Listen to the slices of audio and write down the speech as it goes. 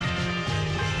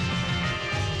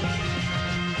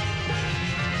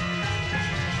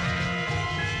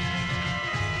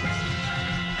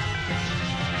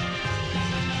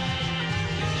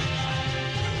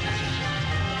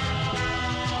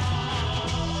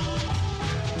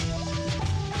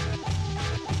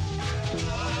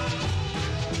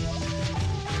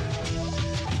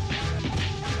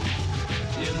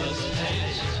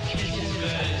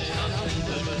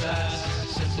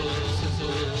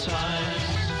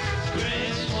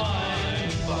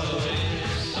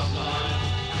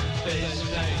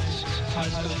high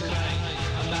school gang.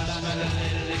 A last man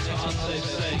later, it's your unsafe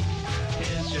sake.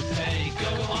 Here's your pay,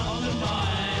 go on the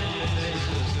mine.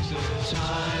 Simple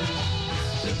times,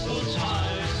 simple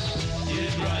times.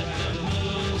 You'd write the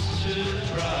moves to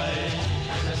the bride,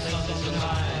 and the sun's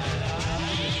alive.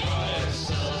 Try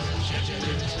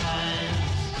subjective times.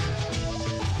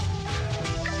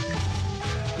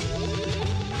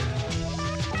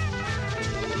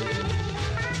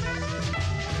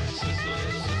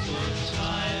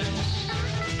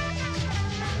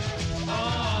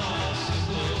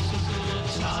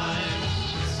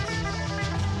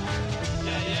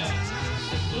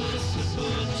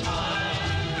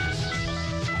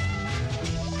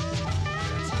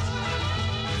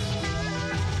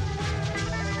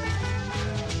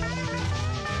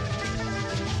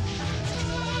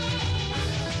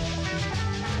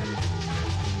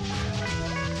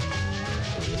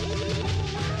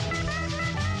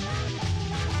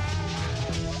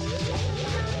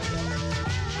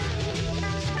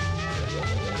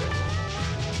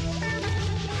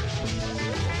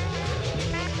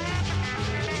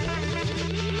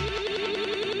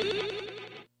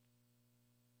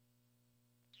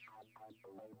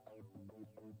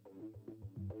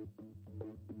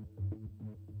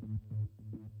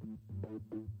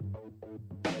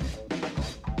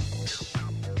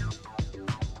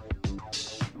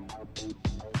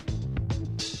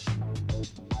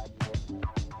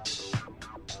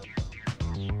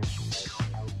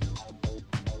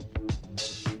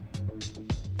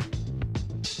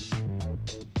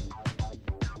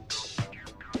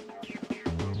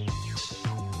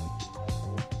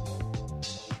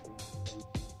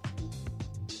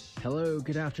 Hello,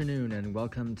 good afternoon, and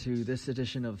welcome to this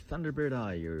edition of Thunderbird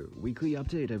Eye, your weekly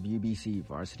update of UBC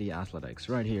varsity athletics,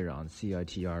 right here on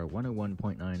CITR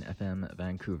 101.9 FM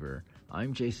Vancouver.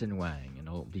 I'm Jason Wang, and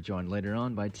I'll be joined later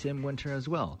on by Tim Winter as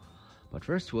well. But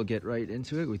first, we'll get right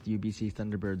into it with UBC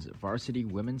Thunderbirds varsity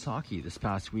women's hockey. This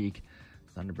past week,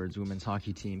 Thunderbirds women's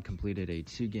hockey team completed a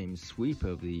 2-game sweep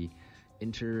of the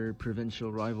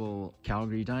inter-provincial rival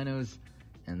Calgary Dinos,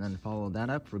 and then followed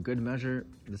that up for good measure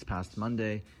this past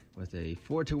Monday with a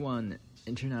 4-1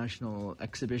 international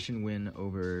exhibition win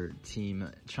over Team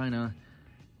China.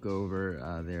 Go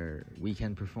over their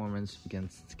weekend performance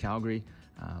against Calgary.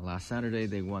 Last Saturday,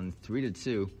 they won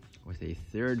 3-2 with a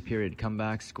third period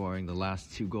comeback, scoring the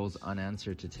last 2 goals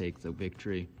unanswered to take the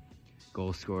victory.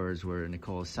 Goal scorers were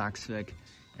Nicole Saxvik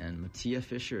and Mattia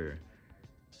Fischer,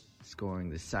 scoring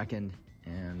the second,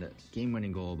 and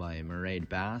game-winning goal by Mairead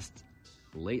Bast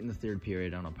late in the third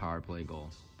period on a power play goal.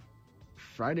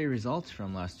 Friday results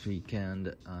from last weekend,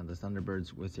 the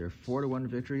Thunderbirds with their 4-1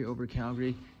 victory over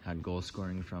Calgary had goal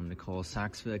scoring from Nicole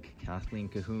Saxvik, Kathleen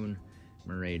Cahoon,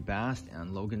 Mairead Bast,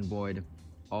 and Logan Boyd.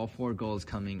 All 4 goals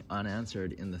coming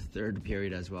unanswered in the third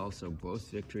period as well, so both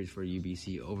victories for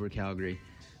UBC over Calgary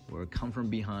were come from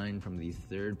behind from the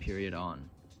third period on.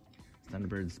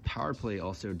 Thunderbirds power play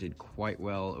also did quite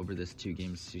well over this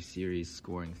 2-game series,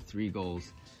 scoring 3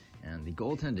 goals, and the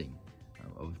goaltending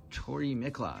of Tori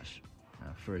Miklash,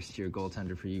 first-year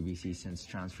goaltender for UBC since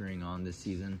transferring on this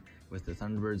season, with the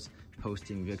Thunderbirds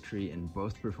posting victory in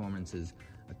both performances,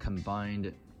 a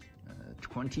combined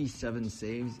 27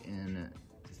 saves in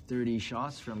 30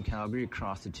 shots from Calgary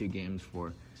across the 2 games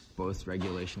for both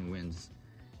regulation wins.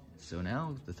 So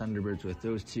now the Thunderbirds, with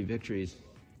those 2 victories,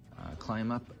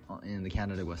 climb up in the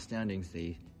Canada West standings.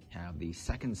 They have the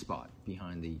second spot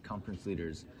behind the conference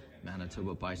leaders,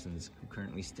 Manitoba Bisons, who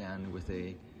currently stand with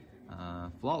a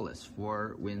flawless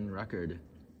 4-win record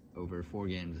over 4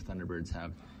 games. The Thunderbirds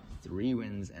have 3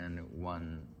 wins and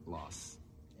 1 loss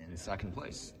in second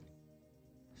place.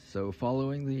 So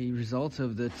following the results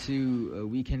of the 2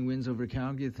 weekend wins over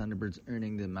Calgary, the Thunderbirds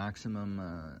earning the maximum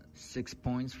 6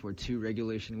 points for 2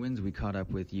 regulation wins, we caught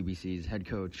up with UBC's head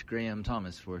coach Graham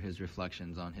Thomas for his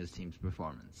reflections on his team's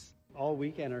performance. All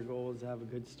weekend our goal is to have a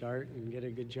good start and get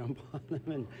a good jump on them.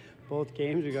 And both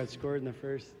games we got scored in the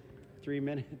first 3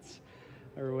 minutes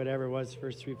or whatever it was,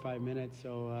 first 3-5 minutes.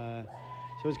 So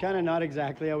it's kind of not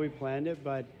exactly how we planned it,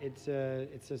 but it's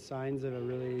a signs of a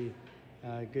really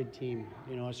good team,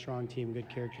 a strong team, good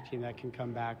character team that can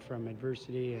come back from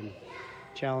adversity and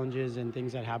challenges and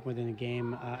things that happen within a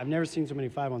game. I've never seen so many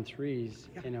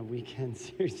 5-on-3s in a weekend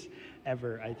series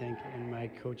ever, I think, in my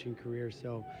coaching career.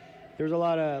 So there's a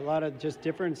lot of just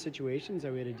different situations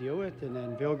that we had to deal with, and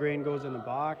then Vilgrain goes in the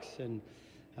box and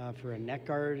for a neck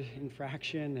guard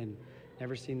infraction, and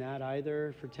never seen that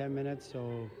either for 10 minutes.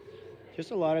 So just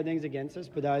a lot of things against us,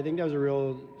 but I think that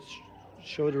was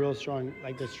showed a real strong,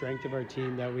 the strength of our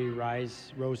team, that we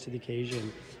rose to the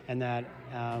occasion, and that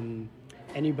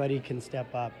anybody can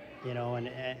step up, and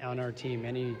on our team,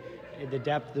 the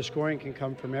depth, the scoring can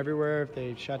come from everywhere. If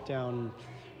they shut down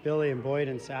Billy and Boyd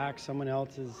and Sack, someone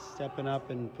else is stepping up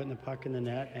and putting the puck in the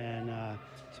net. And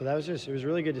so that was it was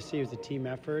really good to see. It was a team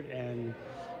effort, and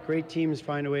great teams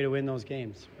find a way to win those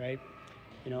games, right?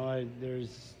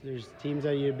 There's teams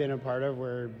that you've been a part of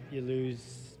where you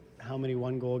lose how many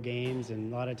one-goal games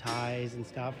and a lot of ties and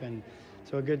stuff. And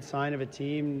so a good sign of a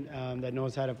team that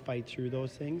knows how to fight through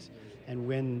those things and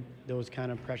win those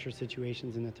kind of pressure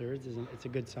situations in the thirds, it's a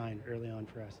good sign early on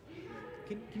for us.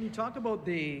 Can you talk about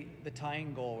the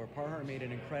tying goal where Parhar made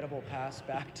an incredible pass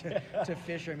back to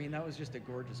Fisher? I mean, that was just a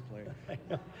gorgeous play. I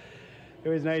know. It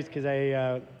was nice because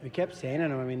we kept saying to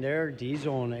them, I mean, their D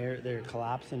zone, they're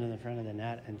collapsing in the front of the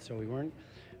net, and so we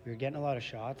were getting a lot of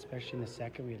shots, especially in the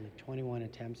second. We had like 21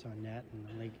 attempts on net and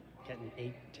only getting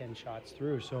 8-10 shots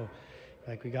through. So,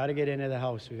 like, we got to get into the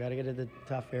house. We got to get into the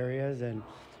tough areas, and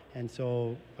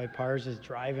so by Parr's just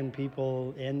driving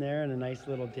people in there and a nice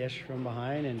little dish from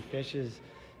behind, and Fish has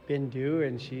been due,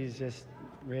 and she's just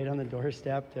right on the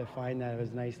doorstep to find that. It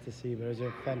was nice to see, but it was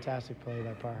a fantastic play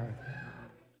by Parhar.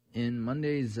 In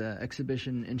Monday's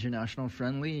exhibition international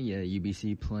friendly,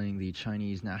 UBC playing the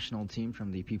Chinese national team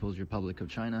from the People's Republic of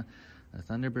China, the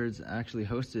Thunderbirds actually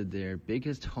hosted their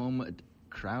biggest home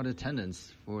crowd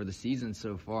attendance for the season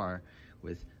so far,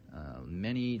 with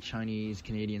many Chinese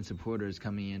Canadian supporters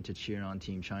coming in to cheer on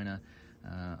Team China.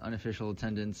 Unofficial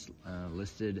attendance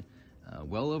listed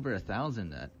well over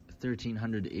 1,000 at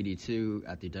 1,382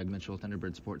 at the Doug Mitchell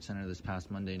Thunderbird Sports Center this past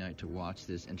Monday night to watch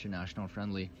this international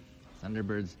friendly.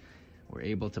 Thunderbirds were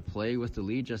able to play with the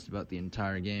lead just about the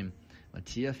entire game.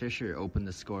 Mattia Fisher opened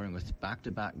the scoring with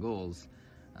back-to-back goals,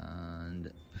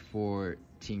 and before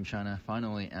Team China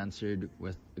finally answered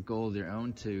with a goal of their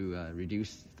own to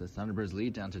reduce the Thunderbirds'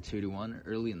 lead down to 2-1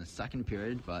 early in the second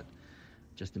period. But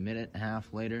just a minute and a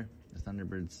half later, the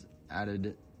Thunderbirds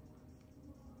added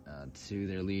to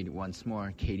their lead once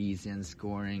more. Katie Zinn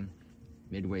scoring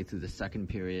midway through the second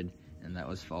period, and that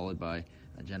was followed by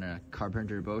Jenna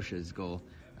Carpenter-Bosch's goal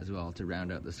as well to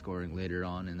round out the scoring later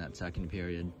on in that second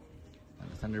period.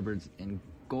 The Thunderbirds in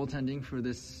goaltending for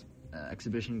this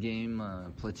exhibition game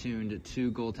platooned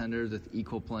 2 goaltenders with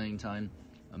equal playing time.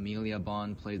 Amelia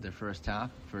Bond played the first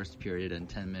period and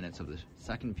 10 minutes of the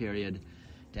second period.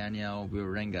 Danielle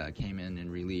Wirenga came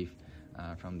in relief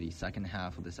from the second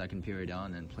half of the second period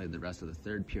on and played the rest of the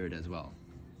third period as well.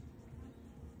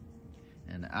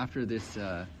 And after this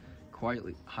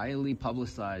highly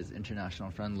publicized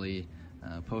international friendly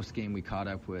post-game, we caught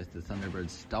up with the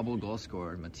Thunderbirds' double goal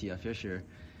scorer, Mattia Fisher,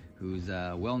 who's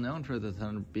well known for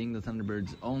being the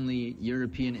Thunderbirds' only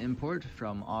European import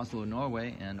from Oslo,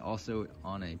 Norway, and also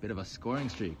on a bit of a scoring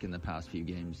streak in the past few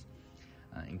games,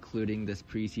 including this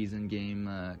preseason game,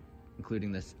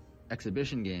 including this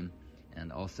exhibition game,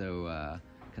 and also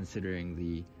considering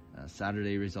the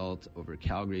Saturday result over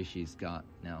Calgary. She's got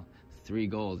now 3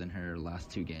 goals in her last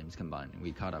 2 games combined.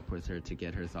 We caught up with her to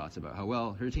get her thoughts about how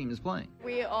well her team is playing.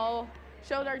 We all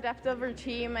showed our depth of our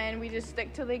team, and we just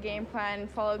stick to the game plan and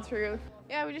followed through.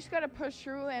 Yeah, we just got to push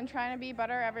through and try to be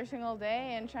better every single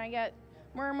day and try and get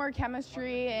more and more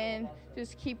chemistry and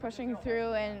just keep pushing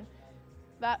through, and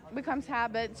that becomes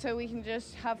habit so we can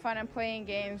just have fun and playing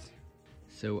games.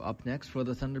 So up next for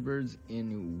the Thunderbirds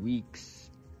in weeks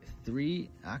 3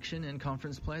 action and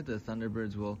conference play, the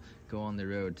Thunderbirds will go on the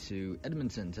road to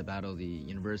Edmonton to battle the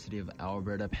University of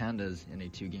Alberta Pandas in a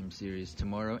 2-game series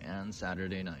tomorrow and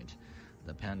Saturday night.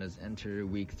 The Pandas enter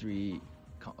week 3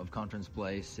 of conference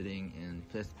play sitting in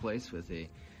 5th place with a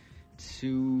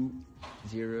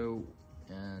 2-0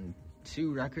 and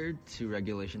 2 record, 2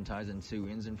 regulation ties and 2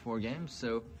 wins in 4 games.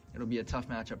 So it'll be a tough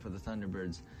matchup for the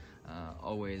Thunderbirds.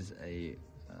 Always a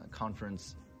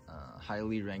conference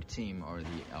highly ranked team are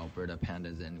the Alberta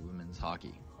Pandas in women's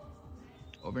hockey.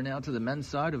 Over now to the men's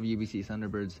side of UBC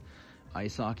Thunderbirds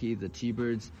ice hockey. The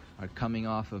T-Birds are coming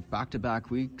off of back-to-back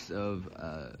weeks of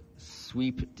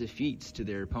sweep defeats to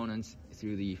their opponents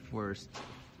through the first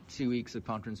 2 weeks of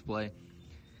conference play.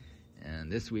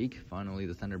 And this week, finally,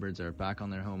 the Thunderbirds are back on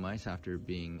their home ice after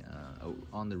being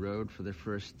on the road for their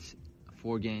first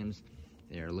 4 games.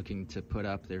 They are looking to put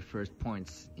up their first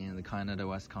points in the Canada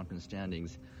West Conference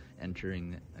standings,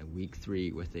 entering week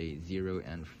 3 with a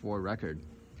 0-4 record.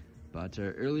 But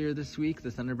earlier this week, the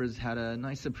Thunderbirds had a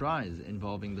nice surprise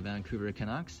involving the Vancouver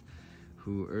Canucks,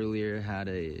 who earlier had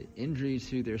an injury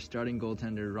to their starting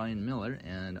goaltender Ryan Miller,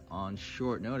 and on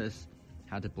short notice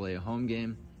had to play a home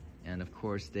game. And of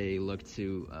course, they looked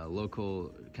to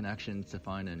local connections to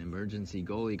find an emergency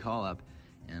goalie call-up.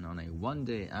 And on a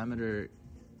 1-day amateur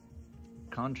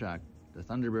contract, the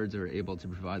Thunderbirds were able to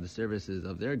provide the services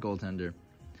of their goaltender,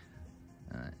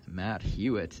 Matt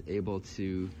Hewitt, able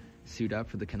to suit up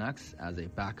for the Canucks as a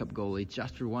backup goalie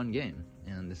just for one game.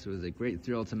 And this was a great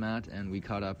thrill to Matt, and we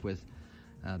caught up with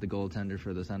the goaltender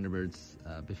for the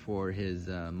Thunderbirds before his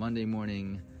Monday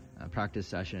morning practice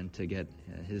session to get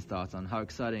his thoughts on how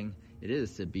exciting it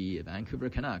is to be a Vancouver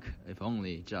Canuck, if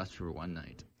only just for one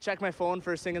night. Checked my phone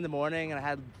first thing in the morning,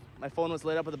 and my phone was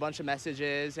lit up with a bunch of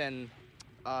messages, and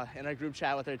in our group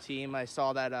chat with our team, I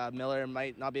saw that Miller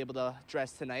might not be able to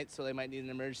dress tonight, so they might need an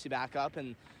emergency backup,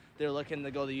 and they're looking to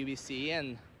go to UBC.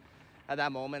 And at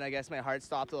that moment, I guess my heart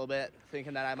stopped a little bit,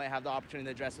 thinking that I might have the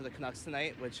opportunity to dress with the Canucks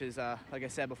tonight, which is, like I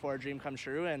said before, a dream come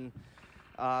true. And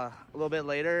a little bit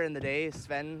later in the day,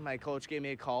 Sven, my coach, gave me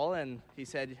a call, and he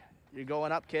said, "You're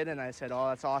going up, kid." And I said, "Oh,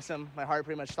 that's awesome." My heart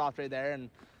pretty much stopped right there,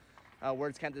 and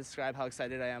words can't describe how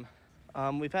excited I am.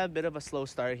 We've had a bit of a slow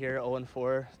start here,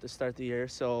 0-4 to start the year.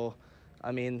 So,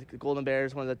 I mean, the Golden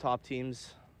Bears, one of the top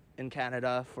teams in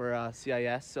Canada for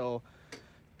CIS. So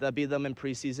to beat them in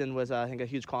preseason was, I think, a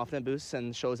huge confidence boost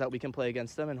and shows that we can play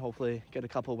against them and hopefully get a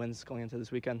couple wins going into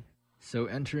this weekend. So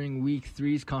entering Week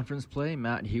 3's conference play,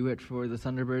 Matt Hewitt for the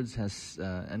Thunderbirds has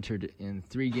entered in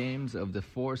 3 games of the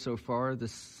 4 so far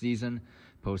this season,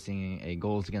 posting a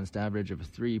goals against average of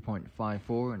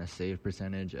 3.54 and a save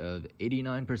percentage of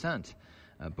 89%,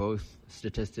 both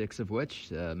statistics of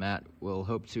which Matt will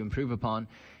hope to improve upon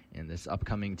in this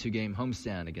upcoming 2-game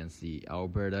homestand against the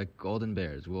Alberta Golden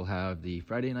Bears. We'll have the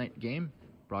Friday night game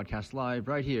broadcast live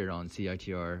right here on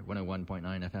CITR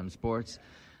 101.9 FM Sports.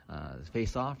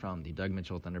 Face-off from the Doug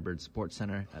Mitchell Thunderbird Sports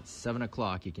Center at 7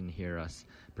 o'clock. You can hear us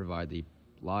provide the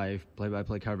live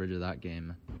play-by-play coverage of that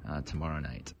game tomorrow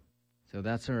night. So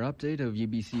that's our update of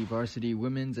UBC varsity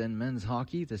women's and men's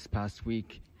hockey this past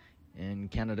week in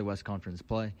Canada West Conference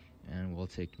play. And we'll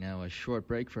take now a short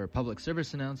break for a public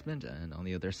service announcement, and on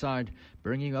the other side,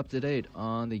 bringing you up to date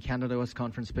on the Canada West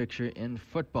Conference picture in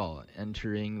football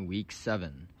entering Week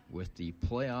 7, with the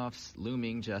playoffs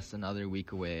looming just another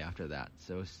week away after that.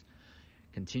 So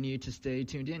continue to stay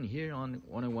tuned in here on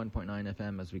 101.9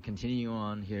 FM as we continue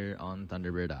on here on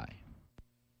Thunderbird Eye.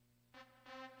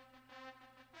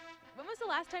 When was the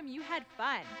last time you had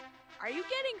fun? Are you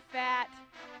getting fat?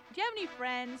 Do you have any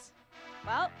friends?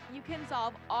 Well, you can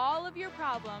solve all of your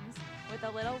problems with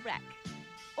a little rec,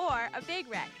 or a big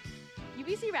rec.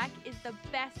 UBC Rec is the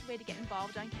best way to get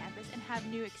involved on campus and have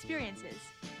new experiences.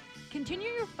 Continue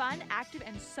your fun, active,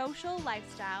 and social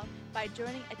lifestyle by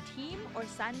joining a team or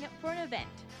signing up for an event.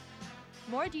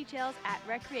 More details at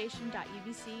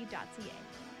recreation.ubc.ca.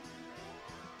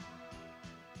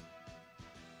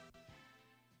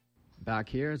 Back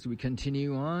here as we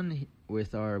continue on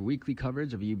with our weekly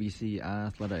coverage of UBC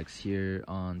athletics here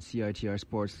on CITR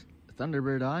Sports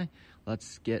Thunderbird Eye.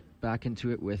 Let's get back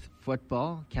into it with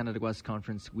football. Canada West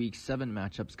Conference Week 7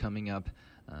 matchups coming up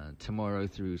tomorrow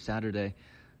through Saturday.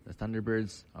 The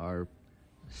Thunderbirds are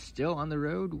still on the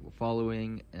road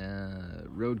following a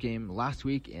road game last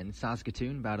week in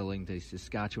Saskatoon, battling the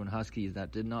Saskatchewan Huskies.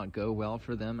 That did not go well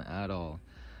for them at all.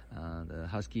 The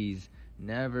Huskies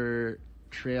never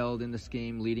trailed in this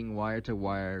game, leading wire to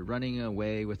wire, running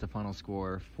away with the final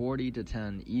score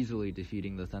 40-10, easily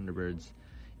defeating the Thunderbirds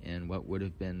in what would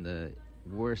have been the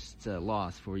worst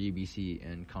loss for UBC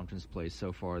in conference play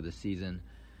so far this season.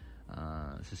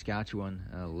 Saskatchewan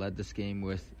led this game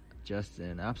with just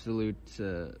an absolute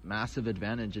massive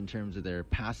advantage in terms of their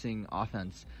passing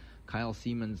offense. Kyle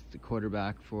Siemens, the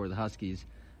quarterback for the Huskies,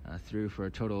 threw for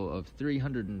a total of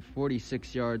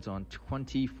 346 yards on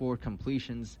 24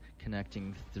 completions,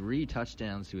 connecting 3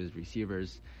 touchdowns to his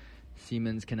receivers.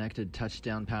 Siemens connected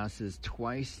touchdown passes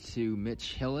twice to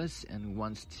Mitch Hillis and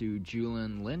once to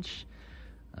Julian Lynch.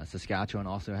 Saskatchewan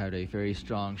also had a very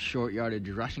strong short yardage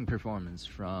rushing performance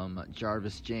from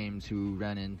Jarvis James, who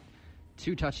ran in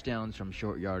 2 touchdowns from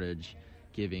short yardage,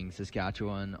 giving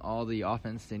Saskatchewan all the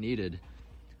offense they needed.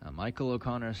 Michael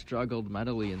O'Connor struggled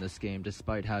mightily in this game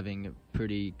despite having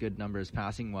pretty good numbers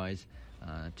passing-wise.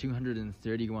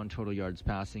 231 total yards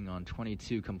passing on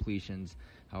 22 completions.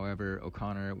 However,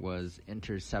 O'Connor was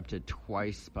intercepted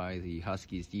twice by the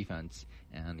Huskies defense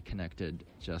and connected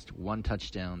just 1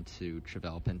 touchdown to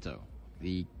Travell Pinto.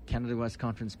 The Canada West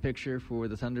Conference picture for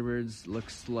the Thunderbirds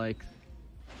looks like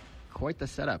quite the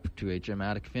setup to a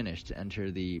dramatic finish to enter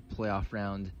the playoff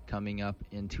round coming up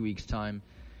in 2 weeks' time.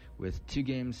 With 2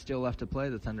 games still left to play,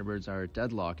 the Thunderbirds are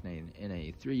deadlocked in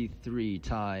a 3-3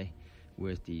 tie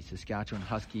with the Saskatchewan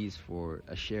Huskies for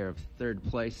a share of 3rd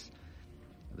place.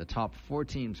 The top 4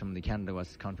 teams from the Canada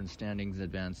West Conference standings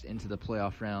advance into the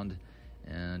playoff round,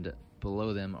 and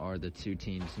below them are the 2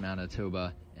 teams,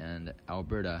 Manitoba and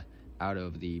Alberta, out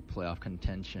of the playoff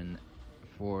contention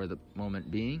for the moment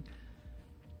being.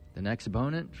 The next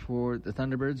opponent for the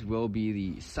Thunderbirds will be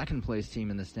the second place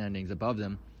team in the standings above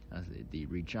them, the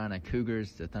Regina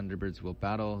Cougars. The Thunderbirds will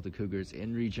battle the Cougars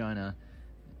in Regina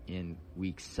in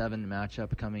Week 7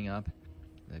 matchup coming up.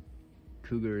 The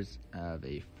Cougars have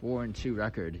a 4-2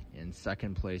 record in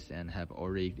second place and have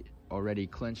already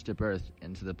clinched a berth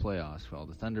into the playoffs, while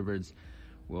the Thunderbirds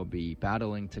will be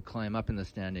battling to climb up in the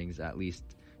standings, at least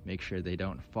make sure they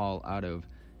don't fall out of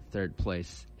third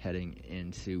place heading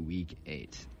into Week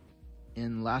 8.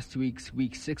 In last week's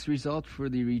Week 6 result for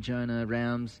the Regina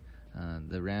Rams,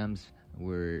 the Rams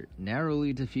were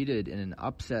narrowly defeated in an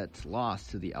upset loss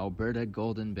to the Alberta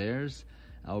Golden Bears.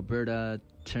 Alberta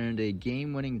turned a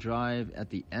game-winning drive at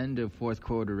the end of fourth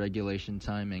quarter regulation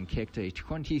time and kicked a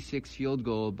 26 field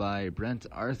goal by Brent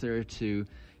Arthur to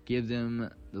give them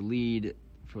the lead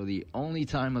for the only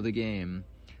time of the game.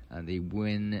 They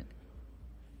win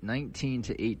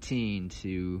 19-18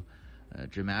 to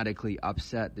dramatically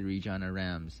upset the Regina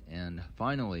Rams and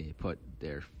finally put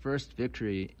their first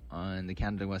victory on the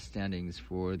Canada West standings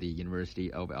for the University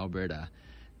of Alberta.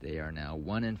 They are now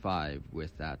 1-5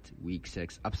 with that Week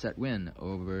 6 upset win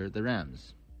over the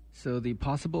Rams. So the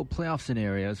possible playoff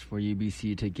scenarios for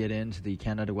UBC to get into the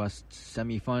Canada West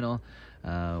semifinal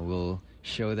will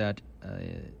show that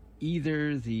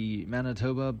either the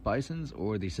Manitoba Bisons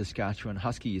or the Saskatchewan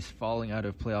Huskies falling out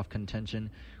of playoff contention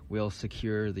will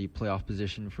secure the playoff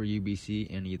position for UBC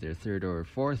in either third or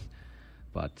fourth.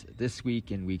 But this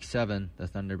week, in Week 7, the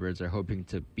Thunderbirds are hoping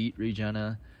to beat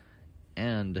Regina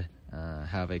and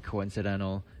have a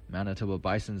coincidental Manitoba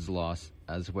Bisons loss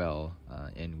as well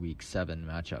in Week 7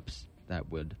 matchups. That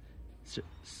would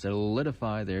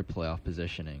solidify their playoff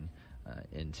positioning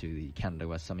into the Canada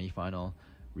West semifinal,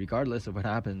 regardless of what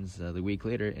happens the week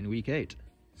later in Week 8.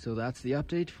 So that's the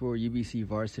update for UBC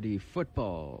varsity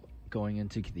football going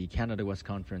into the Canada West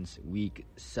Conference Week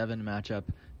 7 matchup,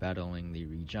 battling the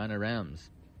Regina Rams.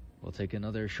 We'll take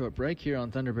another short break here on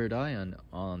Thunderbird Eye, and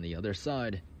on the other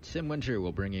side, Tim Winter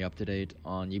will bring you up to date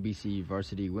on UBC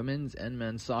varsity women's and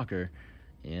men's soccer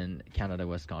in Canada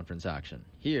West Conference action,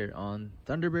 here on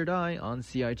Thunderbird Eye on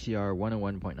CITR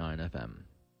 101.9 FM.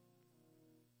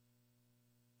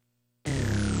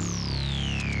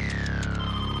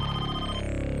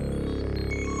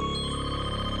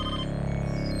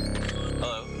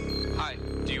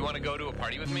 Do you want to go to a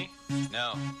party with me?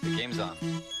 No, the game's on.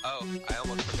 Oh, I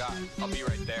almost forgot. I'll be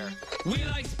right there. We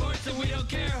like sports and we don't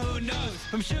care who knows.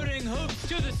 From shooting hoops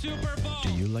to the Super Bowl.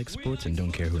 Do you like sports and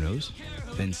don't care who knows?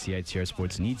 Then CITR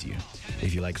Sports needs you.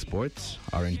 If you like sports,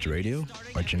 are into radio,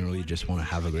 or generally just want to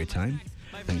have a great time,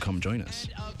 then come join us.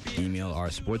 Email our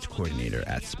sports coordinator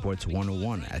at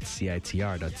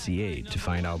sports101@citr.ca to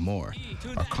find out more,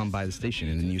 or come by the station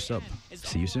in the new sub.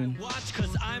 See you soon. Watch,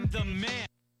 'cause I'm the man.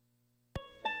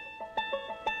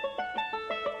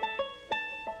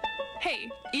 Hey,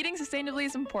 eating sustainably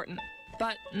is important,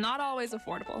 but not always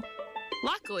affordable.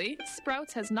 Luckily,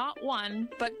 Sprouts has not one,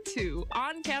 but two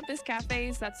on-campus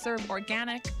cafes that serve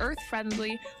organic,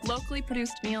 earth-friendly, locally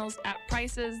produced meals at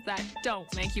prices that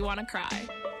don't make you want to cry.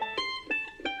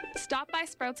 Stop by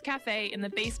Sprouts Cafe in the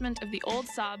basement of the Old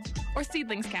Sub or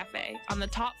Seedlings Cafe on the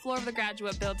top floor of the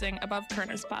Graduate Building above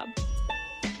Kerner's Pub.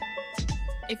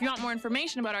 If you want more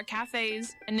information about our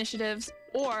cafes, initiatives,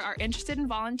 or are interested in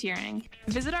volunteering,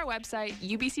 visit our website,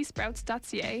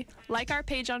 ubcsprouts.ca, like our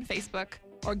page on Facebook,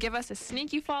 or give us a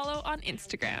sneaky follow on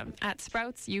Instagram at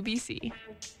SproutsUBC.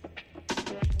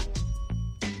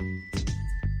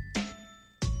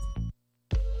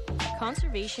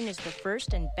 Conservation is the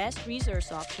first and best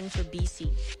resource option for BC.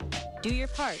 Do your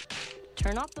part.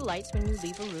 Turn off the lights when you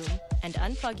leave a room and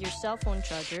unplug your cell phone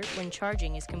charger when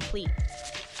charging is complete.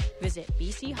 Visit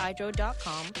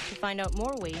bchydro.com to find out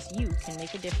more ways you can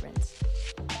make a difference.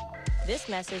 This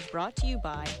message brought to you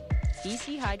by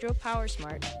BC Hydro Power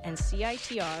Smart and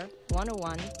CITR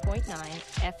 101.9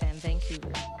 FM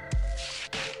Vancouver.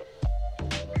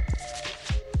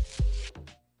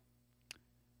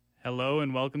 Hello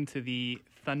and welcome to the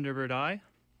Thunderbird Eye.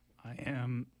 I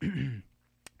am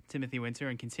Timothy Winter,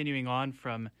 and continuing on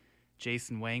from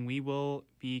Jason Wang, we will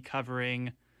be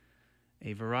covering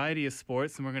a variety of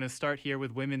sports, and we're going to start here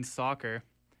with women's soccer,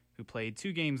 who played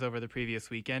 2 games over the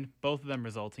previous weekend, both of them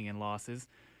resulting in losses.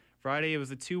 Friday, it was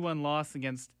a 2-1 loss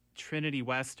against Trinity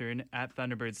Western at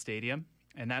Thunderbird Stadium,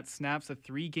 and that snaps a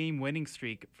 3-game winning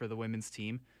streak for the women's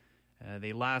team.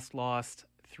 They last lost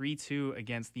 3-2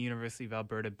 against the University of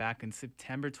Alberta back on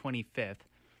September 25th.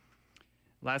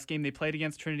 Last game they played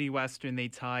against Trinity Western, they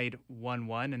tied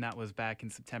 1-1, and that was back in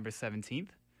September 17th.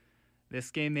 This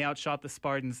game, they outshot the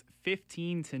Spartans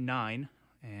 15-9,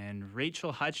 and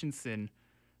Rachel Hutchinson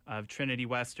of Trinity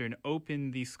Western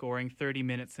opened the scoring 30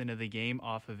 minutes into the game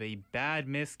off of a bad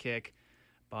miss kick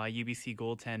by UBC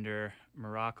goaltender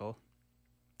Miracle.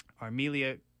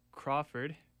 Armelia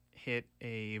Crawford hit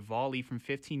a volley from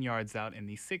 15 yards out in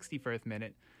the 61st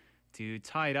minute to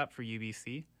tie it up for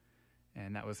UBC,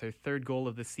 and that was her third goal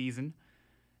of the season.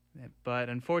 But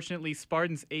unfortunately,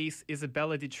 Spartans ace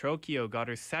Isabella DiTrocchio got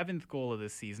her 7th goal of the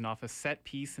season off a set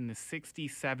piece in the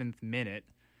 67th minute,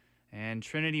 and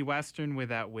Trinity Western, with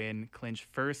that win, clinched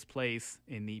first place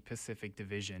in the Pacific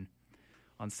Division.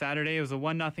 On Saturday, it was a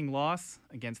 1-0 loss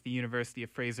against the University of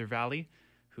Fraser Valley,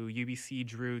 who UBC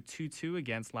drew 2-2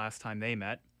 against last time they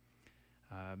met.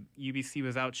 UBC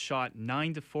was outshot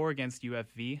 9-4 against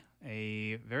UFV,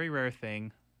 a very rare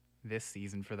thing this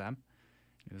season for them.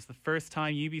 It was the first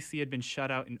time UBC had been shut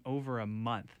out in over a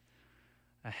month.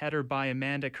 A header by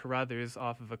Amanda Carruthers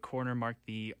off of a corner marked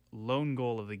the lone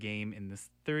goal of the game in the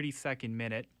 32nd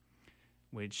minute,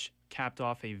 which capped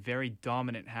off a very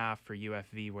dominant half for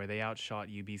UFV, where they outshot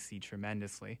UBC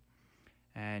tremendously.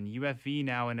 And UFV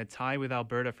now in a tie with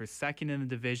Alberta for second in the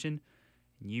division.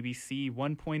 And UBC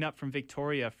 1 point up from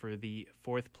Victoria for the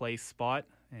 4th place spot,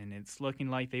 and it's looking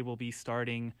like they will be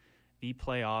starting the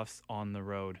playoffs on the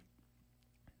road.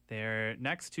 Their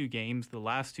next 2 games, the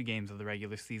last 2 games of the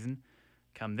regular season,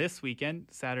 come this weekend,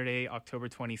 Saturday, October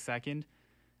 22nd,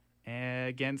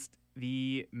 against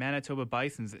the Manitoba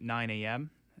Bisons at 9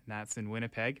 a.m., and that's in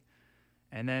Winnipeg.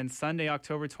 And then Sunday,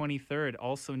 October 23rd,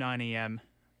 also 9 a.m.,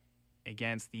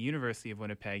 against the University of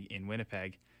Winnipeg in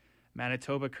Winnipeg.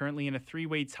 Manitoba currently in a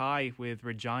 3-way tie with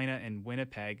Regina and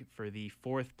Winnipeg for the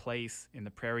 4th place in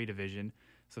the Prairie Division,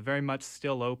 so very much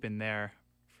still open there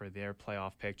for their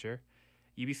playoff picture.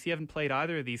 UBC haven't played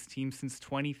either of these teams since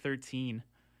 2013,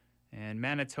 and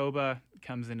Manitoba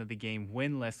comes into the game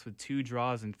winless with 2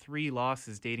 draws and 3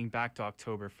 losses dating back to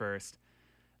October 1st.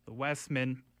 The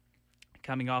Westmen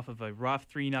coming off of a rough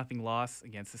 3-0 loss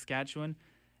against Saskatchewan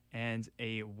and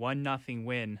a 1-0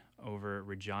 win over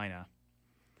Regina.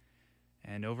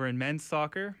 And over in men's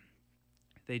soccer,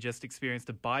 they just experienced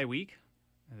a bye week.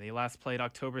 They last played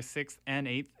October 6th and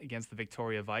 8th against the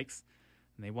Victoria Vikes,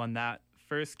 and they won that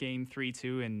first game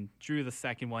 3-2 and drew the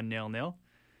second one 0-0.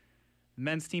 The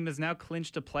men's team has now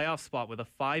clinched a playoff spot with a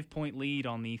 5-point lead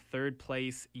on the 3rd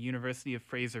place University of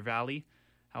Fraser Valley.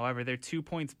 However, they're 2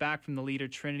 points back from the leader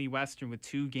Trinity Western with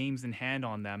 2 games in hand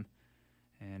on them.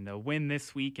 And a win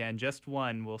this weekend, just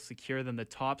one, will secure them the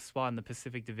top spot in the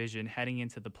Pacific Division heading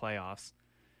into the playoffs.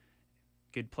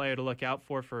 Good player to look out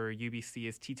for UBC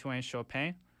is Titouan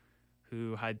Chopin,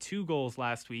 who had 2 goals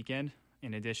last weekend,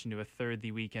 in addition to a third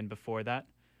the weekend before that.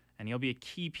 And he'll be a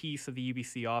key piece of the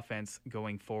UBC offense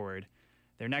going forward.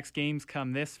 Their next games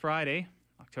come this Friday,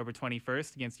 October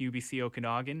 21st, against UBC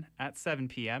Okanagan at 7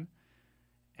 p.m.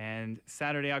 And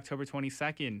Saturday, October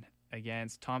 22nd,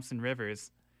 against Thompson Rivers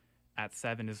at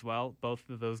 7 as well. Both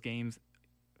of those games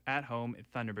at home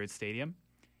at Thunderbird Stadium.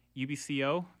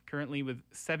 UBCO currently with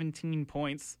 17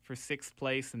 points for 6th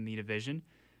place in the division.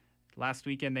 Last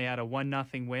weekend they had a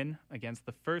 1-0 win against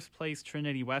the 1st place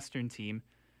Trinity Western team,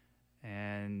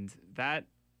 and that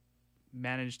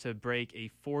managed to break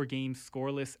a 4-game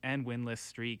scoreless and winless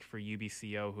streak for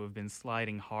UBCO, who have been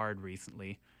sliding hard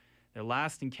recently. They're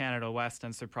last in Canada West,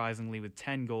 unsurprisingly, with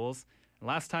 10 goals.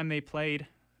 Last time they played,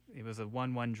 it was a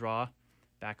 1-1 draw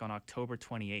back on October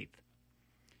 28th.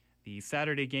 The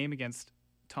Saturday game against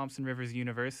Thompson Rivers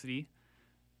University,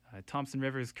 Thompson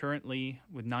Rivers currently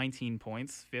with 19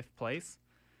 points, 5th place.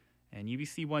 And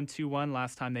UBC won 2-1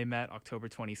 last time they met, October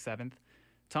 27th.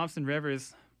 Thompson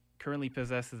Rivers currently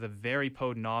possesses a very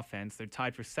potent offense. They're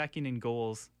tied for 2nd in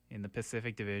goals in the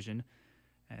Pacific Division.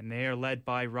 And they are led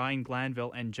by Ryan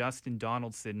Glanville and Justin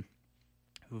Donaldson,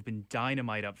 who have been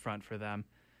dynamite up front for them.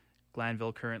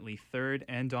 Glanville currently 3rd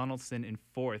and Donaldson in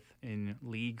 4th in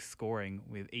league scoring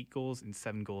with 8 goals and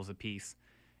 7 goals apiece.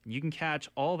 And you can catch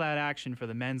all that action for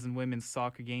the men's and women's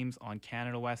soccer games on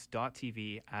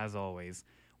CanadaWest.tv as always.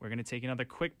 We're going to take another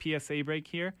quick PSA break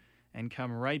here and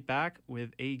come right back with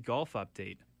a golf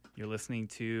update. You're listening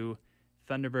to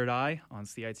Thunderbird Eye on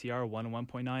CITR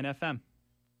 101.9 FM.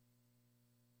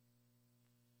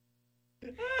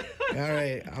 All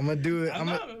right, I'm gonna do it. I'm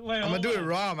gonna do it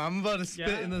raw. I'm about to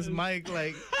spit in this mic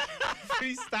like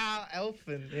freestyle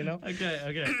elephant, you know? Okay.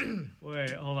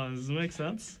 Wait, hold on. Does this make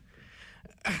sense?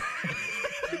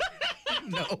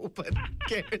 No, but who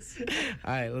cares?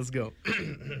 All right, let's go.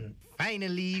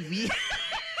 Finally, we...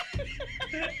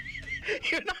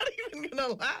 You're not even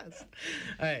gonna last.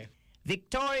 All right.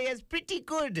 Victoria's pretty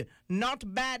good,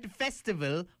 not bad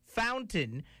festival,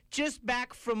 fountain, just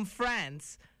back from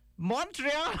France.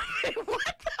 Montreal.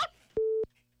 What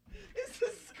the? It's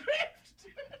a script.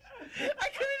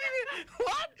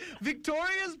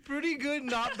 Victoria's pretty good,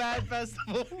 not bad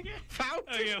festival.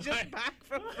 Fountain just back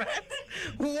from France.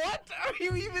 What are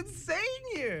you even saying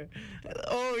here?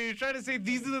 Oh, you're trying to say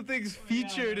these are the things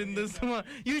featured in this one.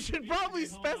 You should probably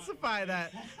specify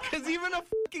that, because even a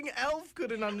fucking elf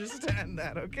couldn't understand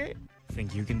that, okay?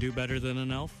 Think you can do better than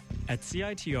an elf? At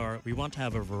CITR, we want to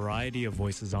have a variety of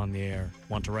voices on the air.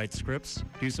 Want to write scripts,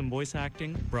 do some voice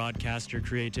acting, broadcast your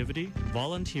creativity?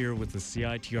 Volunteer with the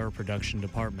CITR production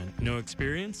department. No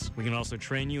experience? We can also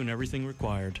train you in everything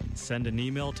required. Send an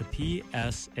email to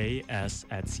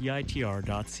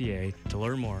psas@citr.ca to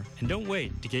learn more. And don't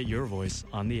wait to get your voice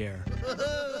on the air.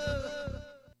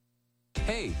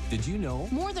 Hey, did you know?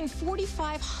 More than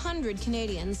 4,500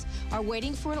 Canadians are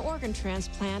waiting for an organ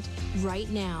transplant right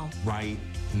now. Right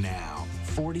now.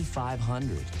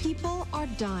 4,500. People are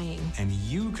dying. And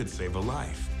you could save a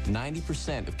life.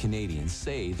 90% of Canadians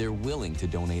say they're willing to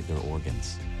donate their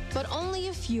organs. But only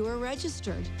a few are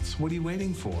registered. So what are you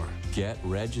waiting for? Get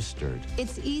registered.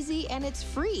 It's easy and it's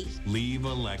free. Leave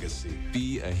a legacy.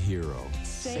 Be a hero.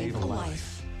 Save a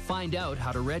life. Find out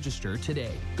how to register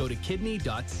today. Go to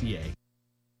kidney.ca.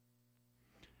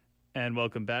 And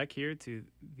welcome back here to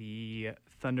the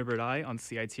Thunderbird Eye on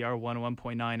CITR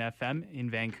 101.9 FM in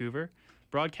Vancouver.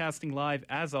 Broadcasting live,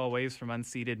 as always, from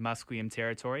unceded Musqueam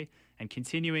territory. And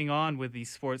continuing on with the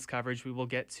sports coverage, we will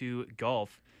get to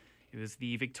golf. It was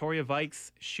the Victoria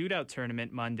Vikes shootout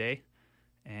tournament Monday,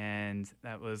 and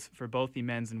that was for both the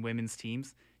men's and women's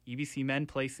teams. UBC men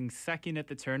placing second at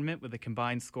the tournament with a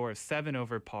combined score of 7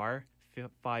 over par,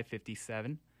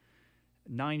 557.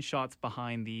 9 shots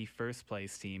behind the first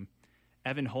place team.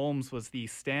 Evan Holmes was the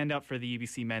standout for the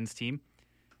UBC men's team.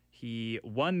 He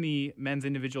won the men's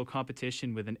individual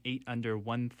competition with an 8 under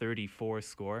 134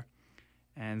 score.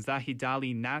 And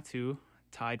Zahidali Natu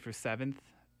tied for 7th,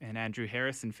 and Andrew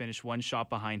Harrison finished 1 shot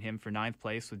behind him for 9th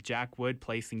place, with Jack Wood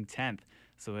placing 10th.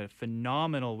 So a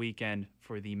phenomenal weekend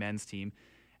for the men's team.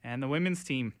 And the women's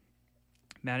team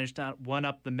managed to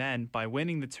one-up the men by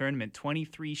winning the tournament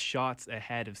 23 shots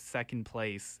ahead of second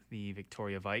place, the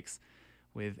Victoria Vikes,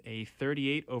 with a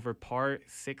 38 over par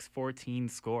 614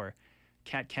 score.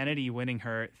 Kat Kennedy winning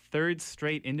her 3rd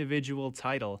straight individual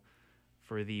title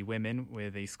for the women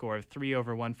with a score of 3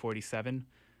 over 147,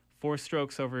 4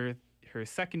 strokes over her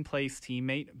second place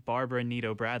teammate, Barbara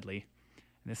Nito Bradley.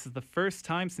 And this is the first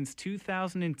time since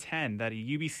 2010 that a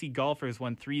UBC golfer has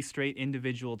won 3 straight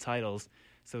individual titles.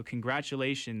 So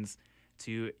congratulations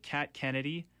to Kat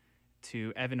Kennedy,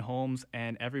 to Evan Holmes,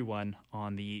 and everyone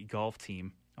on the golf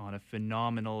team on a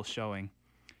phenomenal showing.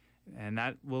 And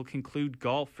that will conclude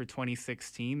golf for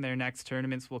 2016. Their next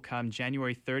tournaments will come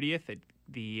January 30th at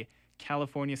the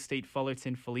California State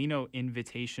Fullerton Felino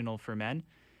Invitational for men.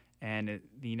 And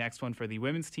the next one for the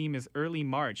women's team is early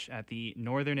March at the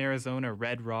Northern Arizona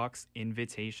Red Rocks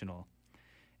Invitational.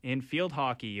 In field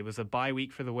hockey, it was a bye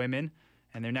week for the women,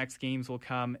 and their next games will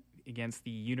come against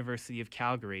the University of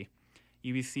Calgary.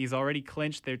 UBC has already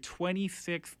clinched their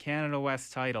 26th Canada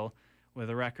West title with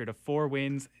a record of 4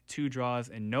 wins, 2 draws,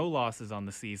 and no losses on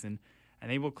the season. And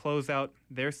they will close out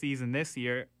their season this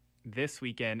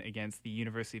weekend against the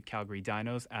University of Calgary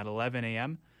Dinos at 11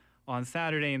 a.m. On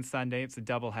Saturday and Sunday, it's a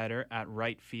doubleheader at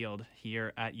Wright Field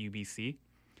here at UBC.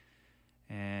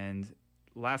 And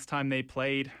last time they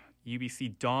played,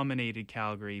 UBC dominated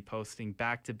Calgary, posting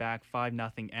back-to-back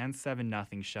 5-0 and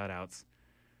 7-0 shutouts.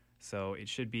 So it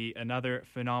should be another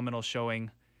phenomenal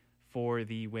showing for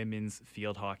the women's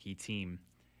field hockey team.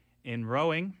 In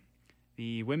rowing,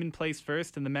 the women placed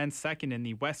first and the men second in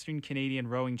the Western Canadian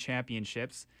Rowing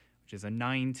Championships, which is a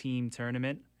 9-team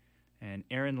tournament. And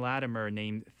Aaron Latimer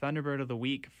named Thunderbird of the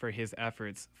Week for his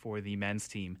efforts for the men's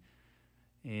team.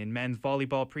 In men's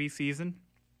volleyball preseason,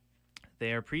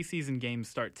 their preseason games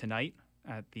start tonight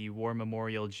at the War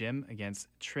Memorial Gym against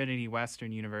Trinity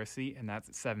Western University, and that's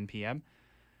at 7 p.m.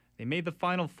 They made the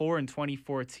Final Four in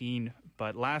 2014,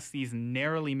 but last season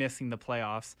narrowly missing the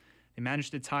playoffs. They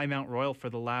managed to tie Mount Royal for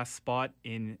the last spot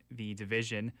in the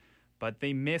division, but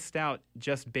they missed out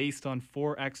just based on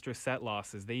 4 extra set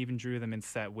losses. They even drew them in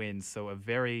set wins, so a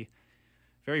very,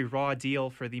 very raw deal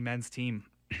for the men's team.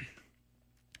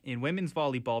 In women's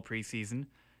volleyball preseason,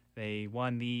 they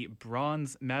won the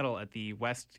bronze medal at the West